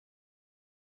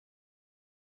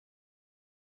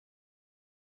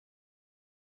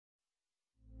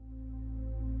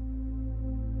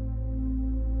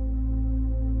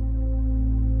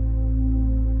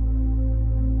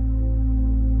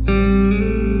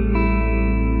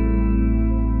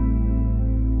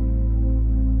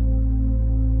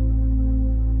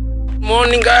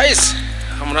Morning guys,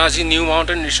 আমরা আছি new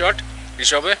mountain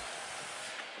Rishop.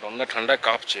 রমদা ঠান্ডায়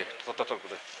কাঁপছে তত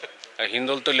করে।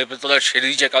 হিন্দল তো লেপের তলায় ছেড়ে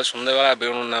দিয়েছে, কাল সন্ধ্যাবেলা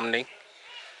বেরোনোর নাম নেই।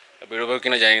 বেরোবো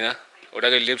কিনা জানি না,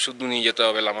 ওটাকে লেপ শুদ্ধ নিয়ে যেতে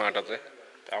হবে লামাহাটাতে।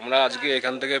 আমরা আজকে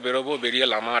এখান থেকে বেরোবো, বেরিয়ে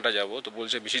লামাহাটা যাবো। তো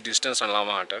বলছে বেশি ডিস্টেন্স না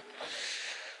লামাহাটার।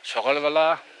 সকালবেলা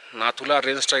নাথুলা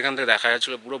রেঞ্জটা এখান থেকে দেখা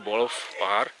যাচ্ছিলো, পুরো বরফ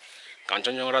পাহাড়,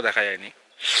 কাঞ্চনজঙ্ঘাটা দেখা যায়নি।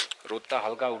 রোদটা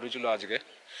হালকা উঠেছিল আজকে,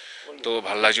 তো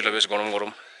ভালো লাগছিলো, বেশ গরম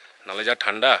গরম, নালে যা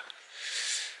ঠান্ডা।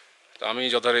 তো আমি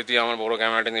যথারীতি আমার বড়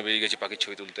ক্যামেরাটা নিয়ে বেরিয়ে গেছি পাখির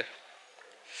ছবি তুলতে।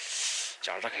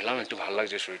 চালটা খেলাম, একটু ভালো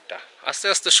লাগছে শরীরটা, আস্তে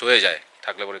আস্তে সয়ে যায়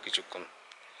থাকলে পরে কিছুক্ষণ।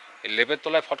 এই লেপের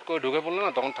তলায় ফট করে ঢুকে পড়লো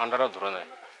না, তখন ঠান্ডাটা ধরে নেয়,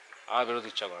 আর বেরোতে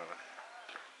ইচ্ছা করে না।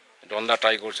 ডন্দা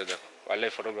ট্রাই করছে, দেখো ওয়াইল্ড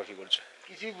লাইফ ফটোগ্রাফি করছে।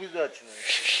 কিছুই বুঝতে পারছি না,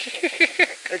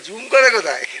 জুম করে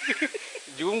কোথায়?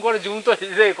 জুম তো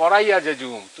করাই আছে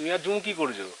জুম। তুমি আর জুম কি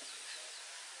করছো?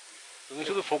 তুমি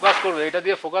শুধু ফোকাস করবে, এটা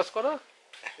দিয়ে ফোকাস করো,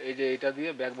 এই যে এটা দিয়ে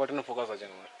ব্যাক বাটনে ফোকাস আছে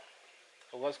আমার,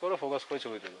 ফোকাস করো, ফোকাস করে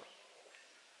ছবি তোলো।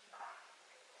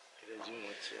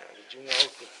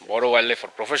 বড় wild life,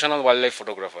 professional wild life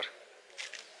photographer.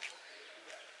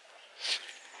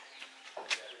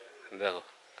 দেখো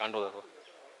কাণ্ড, দেখো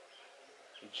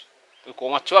তুমি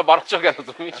কমাচ্ছ আর বাড়াচ্ছ কেন?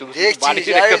 তুমি শুধু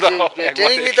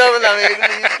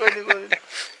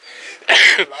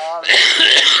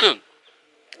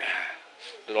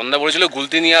রন্দা বলেছিল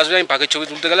গুলতি নিয়ে আসবে, আমি পাখির ছবি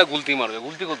তুলতে গেলে গুলতি মারবে।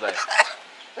 গুলতি কোথায়?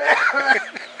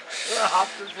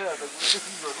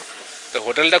 তো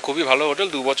হোটেলটা খুবই ভালো হোটেল,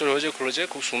 2 বছর হয়েছে খুলেছে,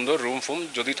 খুব সুন্দর রুম ফুম।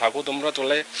 যদি থাকো তোমরা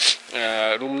তাহলে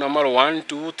রুম নাম্বার 1,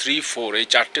 2, 3, 4 এই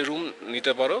 4টে রুম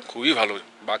নিতে পারো, খুবই ভালো।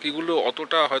 বাকিগুলো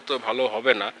অতটা হয়তো ভালো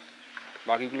হবে না,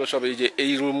 বাকিগুলো সব এই যে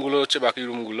এই রুমগুলো হচ্ছে বাকি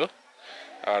রুমগুলো,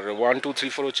 আর 1, 2, 3,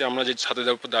 4 হচ্ছে আমরা যে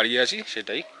ছাদের উপর দাঁড়িয়ে আছি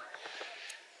সেটাই।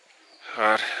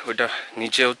 আর ওইটা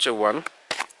নিচে হচ্ছে 1,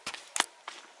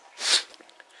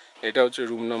 এটা হচ্ছে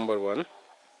রুম নাম্বার 1,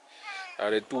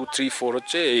 আর এই 2, 3, 4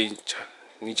 হচ্ছে এই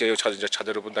নিচে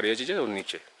ছাদের উপর দাঁড়িয়ে আছি যে ওর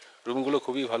নিচে। রুমগুলো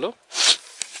খুবই ভালো।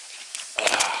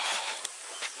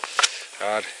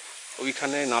 আর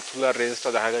ওইখানে নাথুলা রেঞ্জটা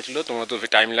দেখা গেছিলো, তোমরা তো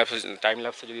টাইম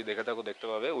ল্যাপসে যদি দেখে থাকো দেখতে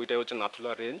পাবে। ওইটাই হচ্ছে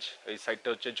নাথুলা রেঞ্জ, এই সাইডটা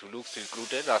হচ্ছে ঝুলুক সিল্ক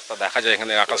রুটের রাস্তা দেখা যায়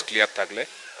এখানে আকাশ ক্লিয়ার থাকলে।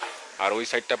 আর ওই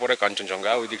সাইডটা পরে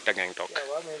কাঞ্চনজঙ্ঘা, ওই দিকটা গ্যাংটক।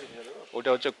 ওইটা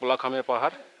হচ্ছে কোলাখামের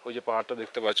পাহাড়, ওই যে পাহাড়টা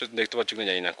দেখতে পাচ্ছ কিনা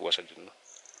জানি না কুয়াশার জন্য।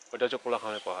 ওইটা হচ্ছে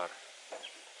কোলাখামের পাহাড়।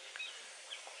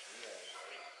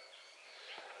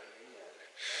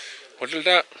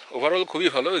 হোটেলটা ওভারঅল খুবই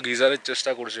ভালো। গিজারের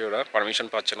চেষ্টা করছে ওরা, পারমিশন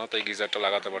পাচ্ছে না তাই গিজারটা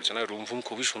লাগাতে পারছে না। রুম ফুম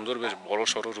খুবই সুন্দর, বেশ বড়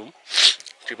সড়ো রুম,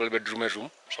 3 বেডরুমের রুম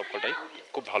সবকটাই,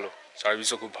 খুব ভালো।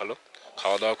 সার্ভিসও খুব ভালো,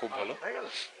 খাওয়া দাওয়া খুব ভালো।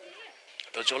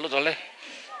 তো চলো তাহলে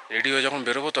রেডি হয়ে যখন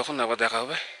বেরোবো তখন আবার দেখা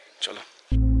হবে, চলো।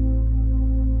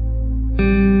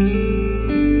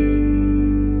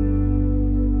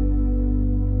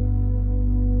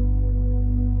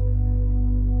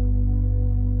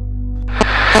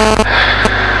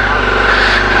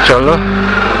 চলো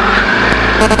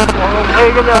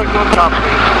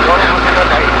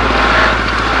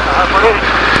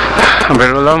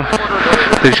বেরোলাম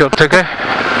রিসর্ট থেকে,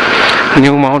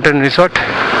 নিউ মাউন্টেন রিসর্ট।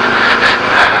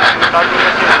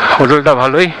 হোটেলটা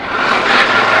ভালোই,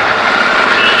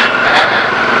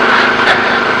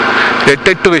 রেটটা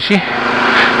একটু বেশি,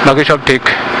 বাকি সব ঠিক।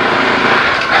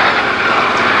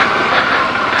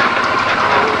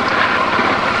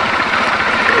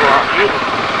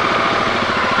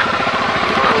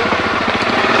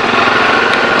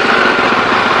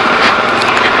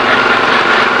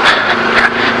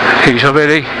 এইসবের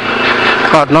এই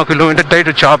 8-9 কিলোমিটারটাই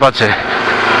একটু চাপ আছে,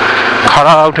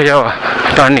 খাড়া উঠে যাওয়া,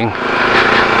 টার্নিং।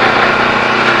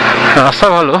 রাস্তা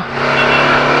ভালো,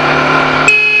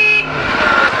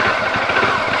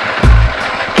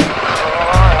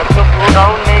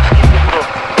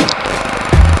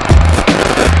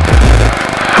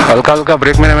 হালকা হালকা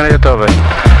ব্রেক মেনে মেনে যেতে হবে।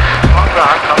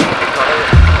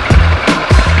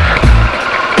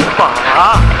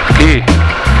 কি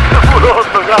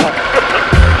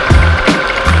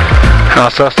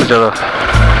আস্তে আস্তে চলো।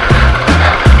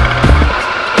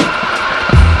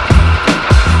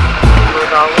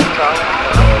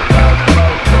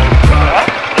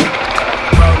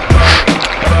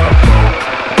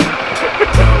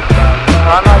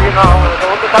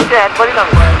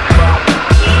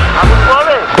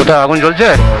 কোথায় আগুন জ্বলছে?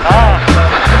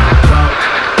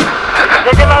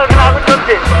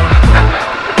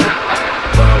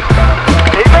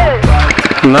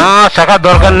 না, শাখার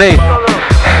দরকার নেই।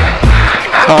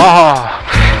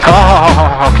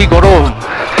 কি গরম!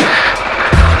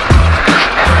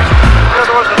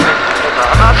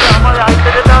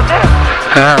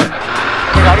 হ্যাঁ,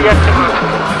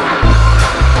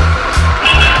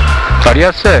 গাড়ি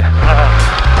আসছে।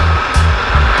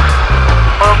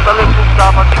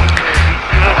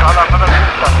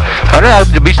 আরে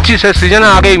বৃষ্টি শেষ সিজনে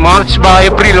আগেই মার্চ বা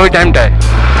এপ্রিল ওই টাইমটায়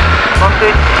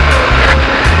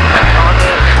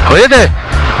হয়ে যেতে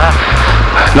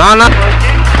না না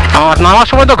আমার নামার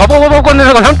সময় তো ঘপ ঘপ করে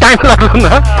গেলাম টাইম লাগলো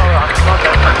না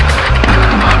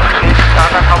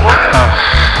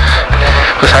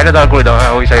সাইডে দাঁড় করে দাও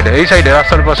হ্যাঁ ওই সাইডে এই সাইডে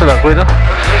রাস্তার পাশে দাঁড় করে দাও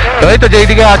এই তো যেই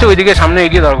দিকে আছে ওইদিকে সামনে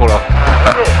এগিয়ে দাঁড় করো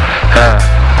হ্যাঁ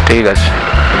ঠিক আছে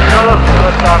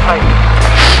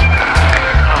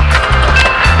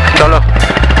চলো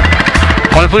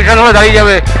কনফিউশন হলে দাঁড়িয়ে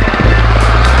যাবে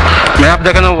ম্যাপ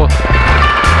দেখে নেবো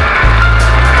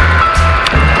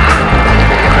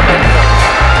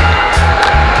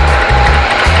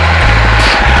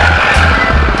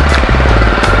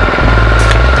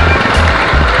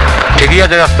ঠিকই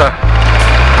আছে রাস্তা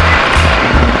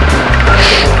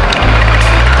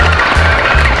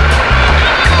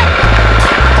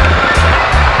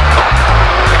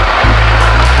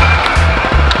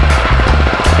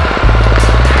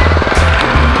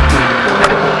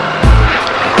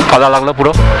কাদা লাগলো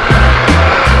পুরো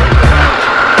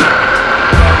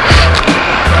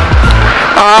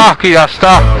কি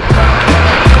রাস্তা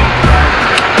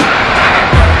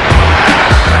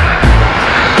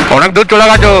অনেক দূর চলে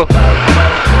গেছো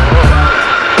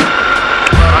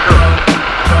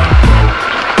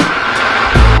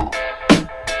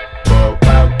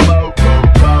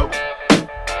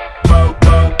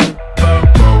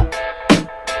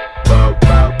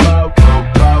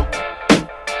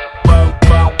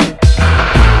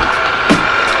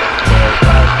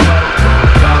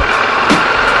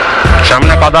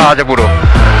সামনে কাদা আছে পুরো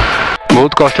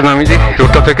বহুত কষ্ট নামিয়েছি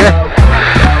রোডটা থেকে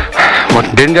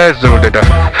ডেঞ্জারাস রোড এটা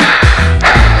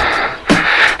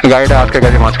গাড়িটা আটকে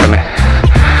গেছে মাঝখানে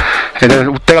এটা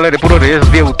উঠতে গেলে পুরো রেস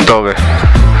দিয়ে উঠতে হবে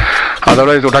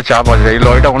আদারওয়াইজ ওটা চাপ আছে এই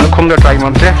লরিটা অনেকক্ষণ ধরে ট্রাই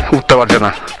মারছে উঠতে পারছে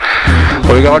না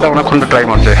ওই গাড়িটা অনেকক্ষণ ধরে ট্রাই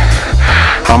মারছে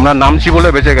আমরা নামছি বলে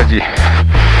বেঁচে গেছি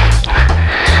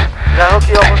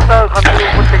কি অবস্থা ওখান থেকে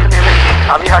উপর থেকে নেমে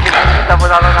আমি হাঁটি তারপর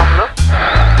দাদা নামলো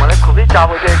মানে খুবই চাপ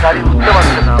হয়েছে গাড়ি উঠতে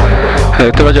পারছে না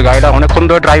দেখতে পাচ্ছি গাড়িটা অনেকক্ষণ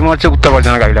ধরে ট্রাই মারছে উঠতে পারছে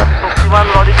না গাড়িটা শক্তিমান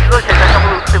লরি ছিল সেটা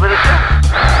কেমন উঠতে পেরেছে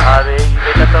আর এই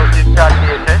এটাটাও জিপটা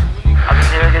আসিয়েছে আমি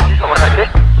নেমে গেছি সবার আগে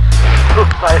খুব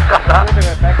পায়ের কাটা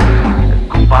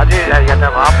খুব বাজে জায়গাটা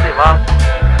বাপ রে বাপ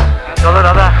চলো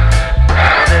দাদা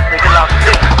দেখে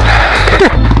লাগছে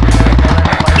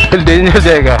ডেঞ্জার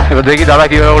জায়গা এবার দেখি দাদা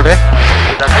কিভাবে ওঠে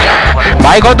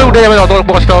বাইক হয়তো উঠে যাবে অত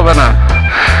কষ্ট হবে না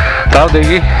তাও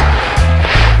দেখি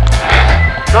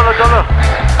চলো চলো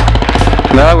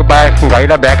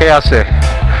গাড়িটা ব্যাকে আসছে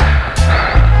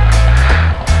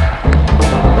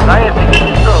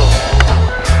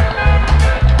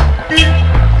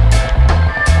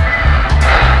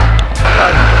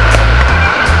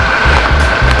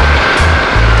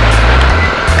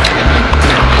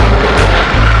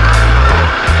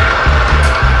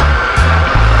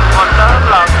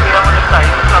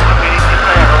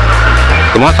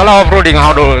তোমার সালা অফ রোডিং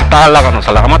আমার টায়ার লাগানো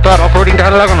সালা আমার তো আর অফ রোডিং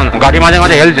টায়ার লাগানো না গাড়ি মাঝে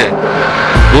মাঝে হেলছে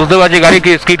বুঝতে পারছি গাড়ি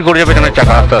কি স্কিড করে যাবে পেছনের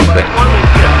চাকা আস্তে আস্তে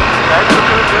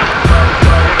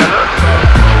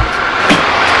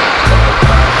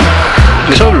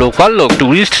এসব লোকাল লোক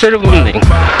টুরিস্ট সেরকম নেই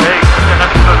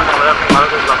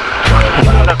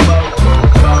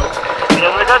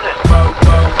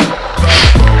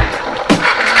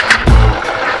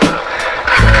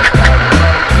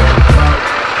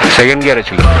সেকেন্ড গিয়ারে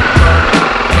ছিল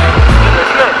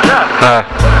হ্যাঁ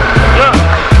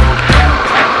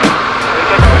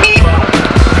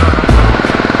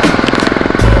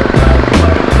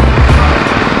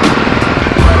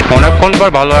অনেকক্ষণ পর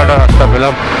ভালো একটা রাস্তা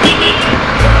পেলাম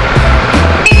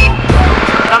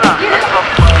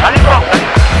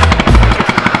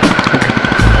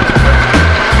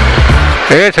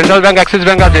এই সেন্ট্রাল ব্যাংক অ্যাক্সিস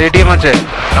ব্যাংক আছে এটিএম আছে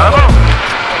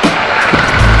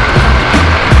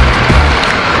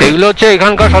এগুলো হচ্ছে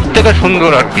এখানকার সব থেকে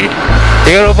সুন্দর আর কি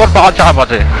এর ওপর পা চাপ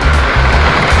আছে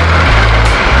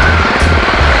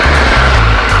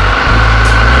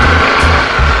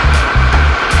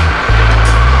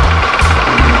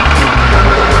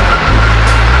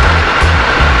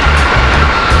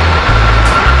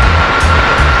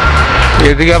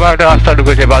এদিকে আবার একটা রাস্তা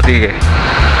ঢুকেছে বাদিকে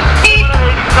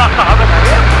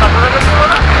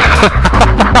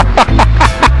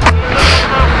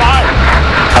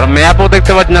আর ম্যাপও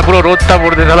দেখতে পাচ্ছি না পুরো রোদটা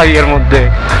পড়তে থাকা ইয়ের মধ্যে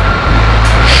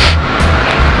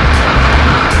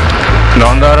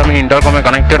নন্দার আমি ইন্টারকমে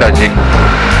কানেক্টেড আছি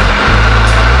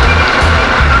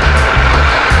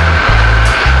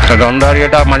নন্দার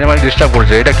ইয়েটা মাঝে মাঝে ডিস্টার্ব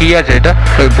করছে এটা কি আছে এটা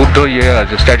ওই বুদ্ধ ইয়ে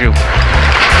আছে স্ট্যাচু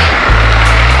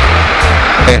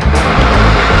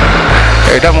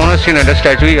এটা মনে হচ্ছে না এটা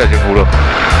স্ট্যাচুই আছে পুরো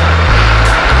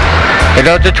এটা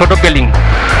হচ্ছে ছোট পেলিং,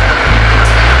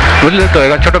 বুঝলে তো,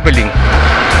 এটা ছোট পেলিং।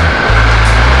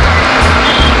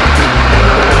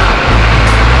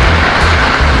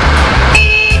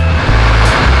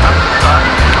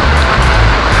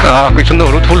 কি সুন্দর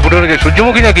হলুদ ফুল ফুটে রয়েছে,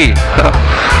 সূর্যমুখী নাকি?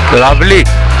 লাভলি।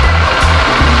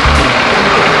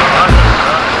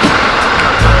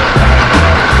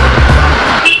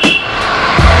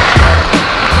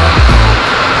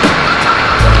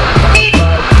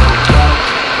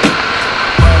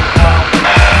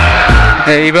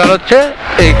 এইবার হচ্ছে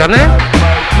এইখানে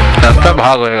রাস্তা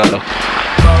ভাগ হয়ে গেল।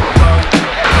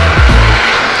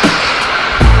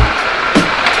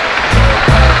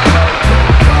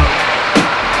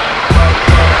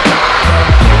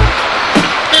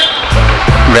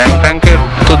 ব্যাংক ট্যাঙ্কের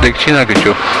তো দেখছি না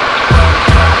কিছু,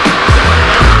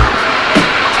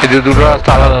 এই যে দুটো রাস্তা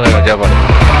আলাদা হয়ে গেছে আবার।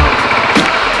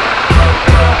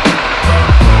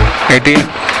 এটি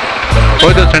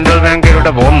ওই তো সেন্ট্রাল ব্যাংকের,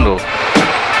 ওটা বন্ধ।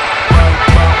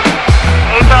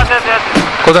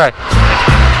 কোথায়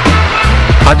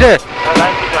আছে?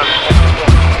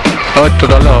 ওই তো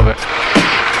তাহলে হবে।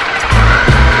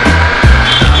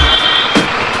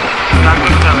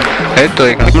 এই তো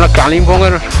এখানে আমরা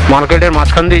কালিম্পংয়ের মার্কেটের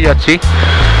মাঝখান দিয়ে যাচ্ছি।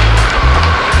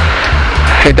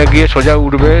 এটা গিয়ে সোজা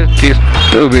উঠবে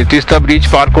তিস্তা ব্রিজ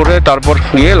পার করে, তারপর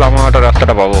গিয়ে লামাহাটা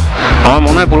রাস্তাটা পাবো। আমার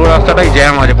মনে হয় পুরো রাস্তাটাই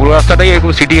জ্যাম আছে, পুরো রাস্তাটাই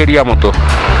এরকম সিটি এরিয়া মতো।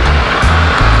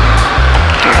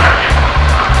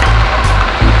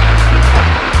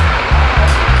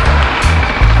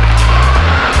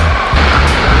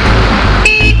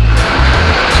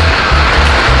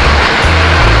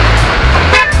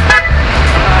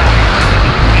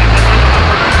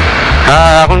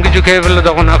 হ্যাঁ, এখন কিছু খেয়ে ফেললে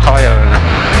তখন আর খাওয়া যাবে না।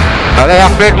 তাহলে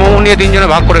এক প্লেট মোমো নিয়ে তিনজনে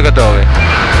ভাগ করে খেতে হবে।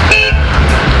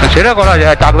 সেটা করা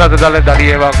যায়, চাকদাতে তাহলে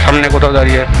দাঁড়িয়ে বা সামনে কোথাও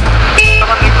দাঁড়িয়ে।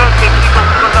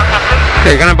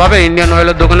 এখানে পাবে ইন্ডিয়ান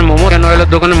অয়েলের দোকানে মোমো, ইন্ডিয়ান অয়েলের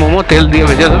দোকানে মোমো তেল দিয়ে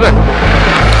ভেজে দেবে।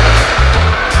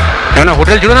 এখানে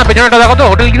হোটেল ছিল না, পেছনেটা দেখো তো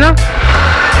হোটেল কিনা।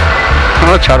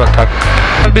 ছাড়ো থাক,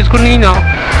 বিস্কুট নিয়ে নাও,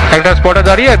 একটা স্পটে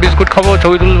দাঁড়িয়ে বিস্কুট খাবো,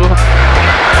 ছবি তুলবো।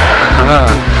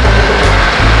 হ্যাঁ,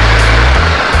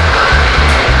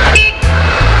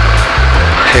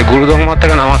 সেই গুরুদংমার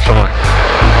থেকে নামার সময়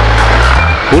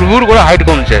ভুর করে হাইট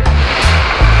কমছে।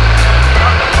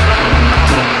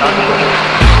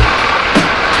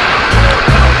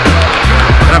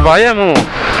 ভাই মোমো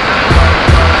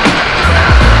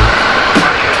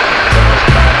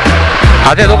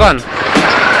আছে দোকান?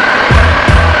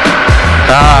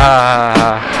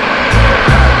 হ্যাঁ,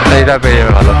 এইটা পেয়ে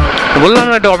যাবে। ভালো বললাম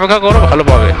না, একটু অপেক্ষা করো, ভালো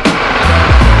পাবে।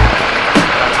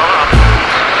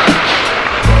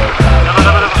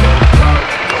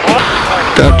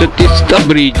 তারপরে তিস্তা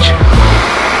ব্রিজ।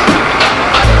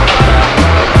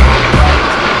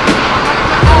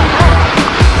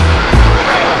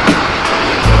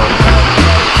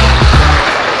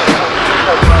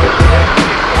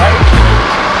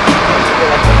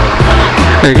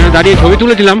 এখানে দাঁড়িয়ে ছবি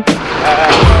তুলেছিলাম।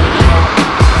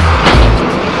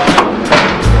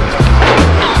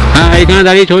 হ্যাঁ, এখানে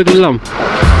দাঁড়িয়ে ছবি তুললাম,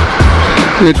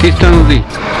 তিস্তা নদী।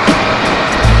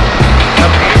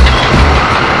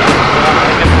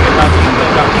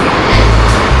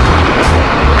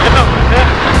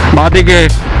 বাঁদিকে,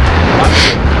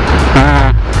 হ্যাঁ,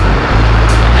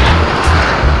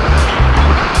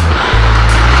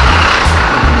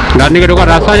 ডান দিকে ঢোকার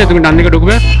রাস্তা আছে, তুমি ডান দিকে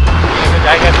ঢুকবে।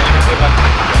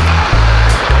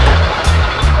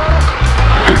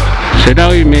 সেটা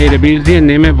ওই মেয়ের ব্রিজ দিয়ে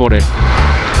নেমে পড়ে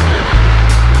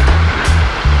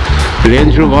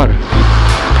রেঞ্জ রোভার।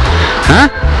 হ্যাঁ,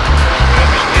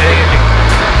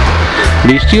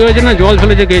 বৃষ্টি হয়েছে না জল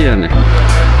ফেলেছে কে জানে।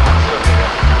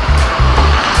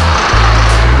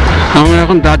 আমরা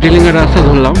এখন দার্জিলিং এর রাস্তা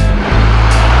ধরলাম।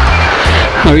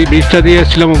 ওই ব্রিজটা দিয়ে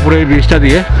এসেছিলাম, উপরে ব্রিজটা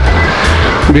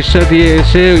দিয়ে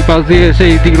এসে ওই পাশ দিয়ে এসে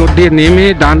এইদিক রোড দিয়ে নেমে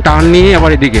ডান টার্ন নিয়ে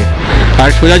আবার এদিকে, আর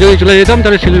সোজা যদি চলে যেতাম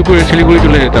তাহলে শিলিগুড়ি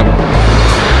চলে যেতাম।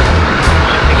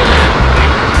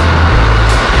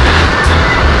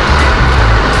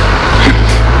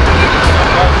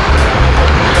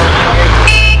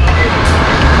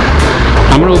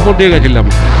 আমরা উপর দিয়ে গেছিলাম।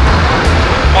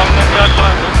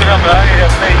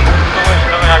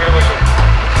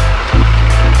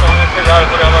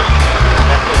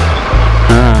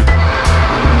 হ্যাঁ,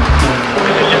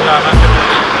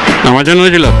 আমার জন্য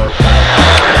হয়েছিল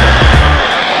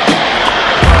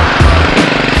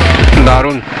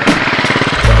দারুণ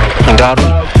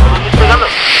দারুণ।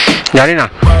 জানি না,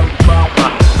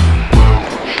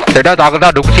 এটা তাকদা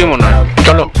ঢুকছি মনে হয়।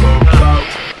 চলো,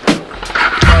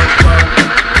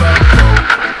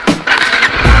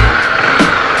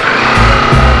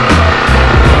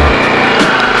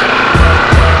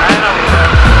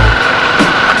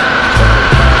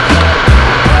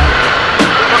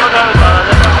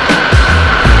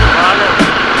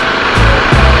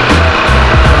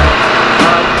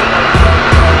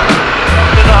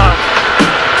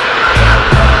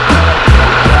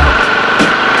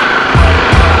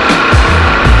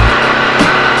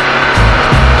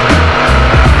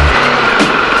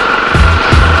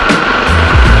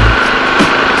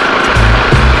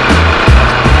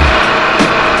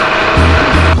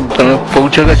 আমি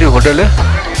পৌঁছে গেছি হোটেলে।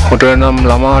 হোটেলের নাম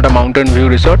লামাহাটা মাউন্টেন ভিউ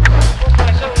রিসর্ট।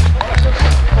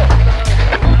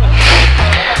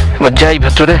 এবার যাই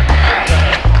ভেতরে।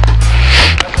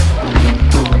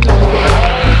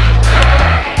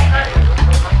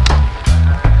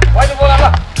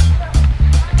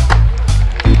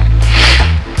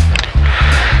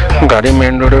 গাড়ি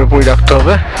মেন রোডের উপরই রাখতে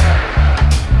হবে।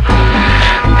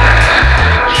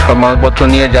 সব মালপত্র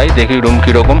নিয়ে যাই, দেখি রুম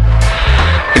কিরকম।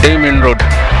 এটাই মেন রোড।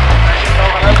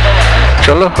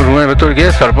 চলো রুমের ভেতর গিয়ে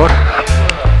তারপর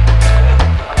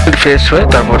ফ্রেশ হয়ে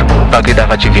তারপর বাকি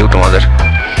দেখাচ্ছি ভিউ তোমাদের।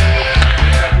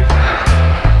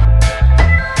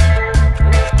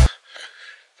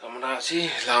 আমরা আছি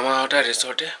লামাহাটা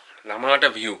রিসর্টে, লামাহাটা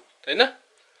ভিউ, তাই না?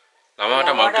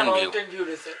 Lamahatta mountain view.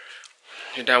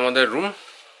 এটা আমাদের রুম।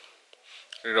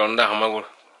 রন্ডা হামাগুড়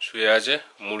শুয়ে আছে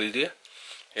মুড়ি দিয়ে।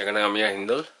 এখানে আমি আর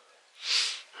হিন্দল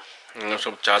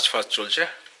সব চার্জ ফাজ চলছে।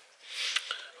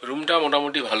 রুমটা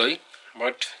মোটামুটি ভালোই,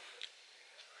 বাট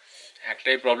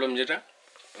একটাই প্রবলেম, যেটা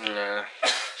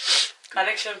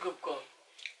কানেকশন খুব কম,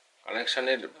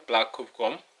 কানেকশানের প্লাগ খুব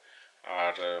কম।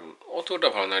 আর অতটা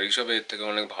ভালো না। ঋষভে এর থেকে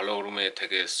অনেক ভালো রুমে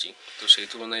থেকে এসেছি, তো সেই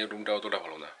তুলনায় রুমটা অতটা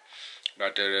ভালো না।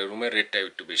 বাট রুমের রেটটা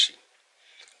একটু বেশি।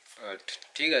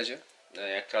 ঠিক আছে,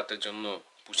 এক রাতের জন্য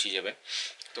পুষিয়ে যাবে।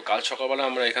 তো কাল সকালবেলা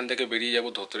আমরা এখান থেকে বেরিয়ে যাব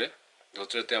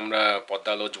ধোত্রেতে আমরা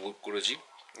পদ্মা লজ বুক করেছি,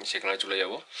 সেখানে চলে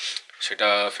যাব। সেটা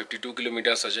 52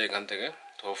 কিলোমিটার্স আছে এখান থেকে।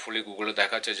 তো হোপফুলি গুগলে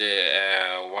দেখাচ্ছে যে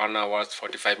 1 hour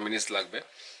 45 minutes লাগবে।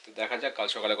 তো দেখা যাক কাল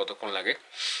সকালে কতক্ষণ লাগে।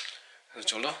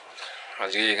 চলো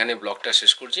আজকে এখানে ব্লগটা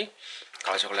শেষ করছি,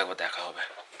 কাল সকালে একবার দেখা হবে।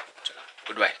 চলো,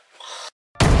 গুড বাই।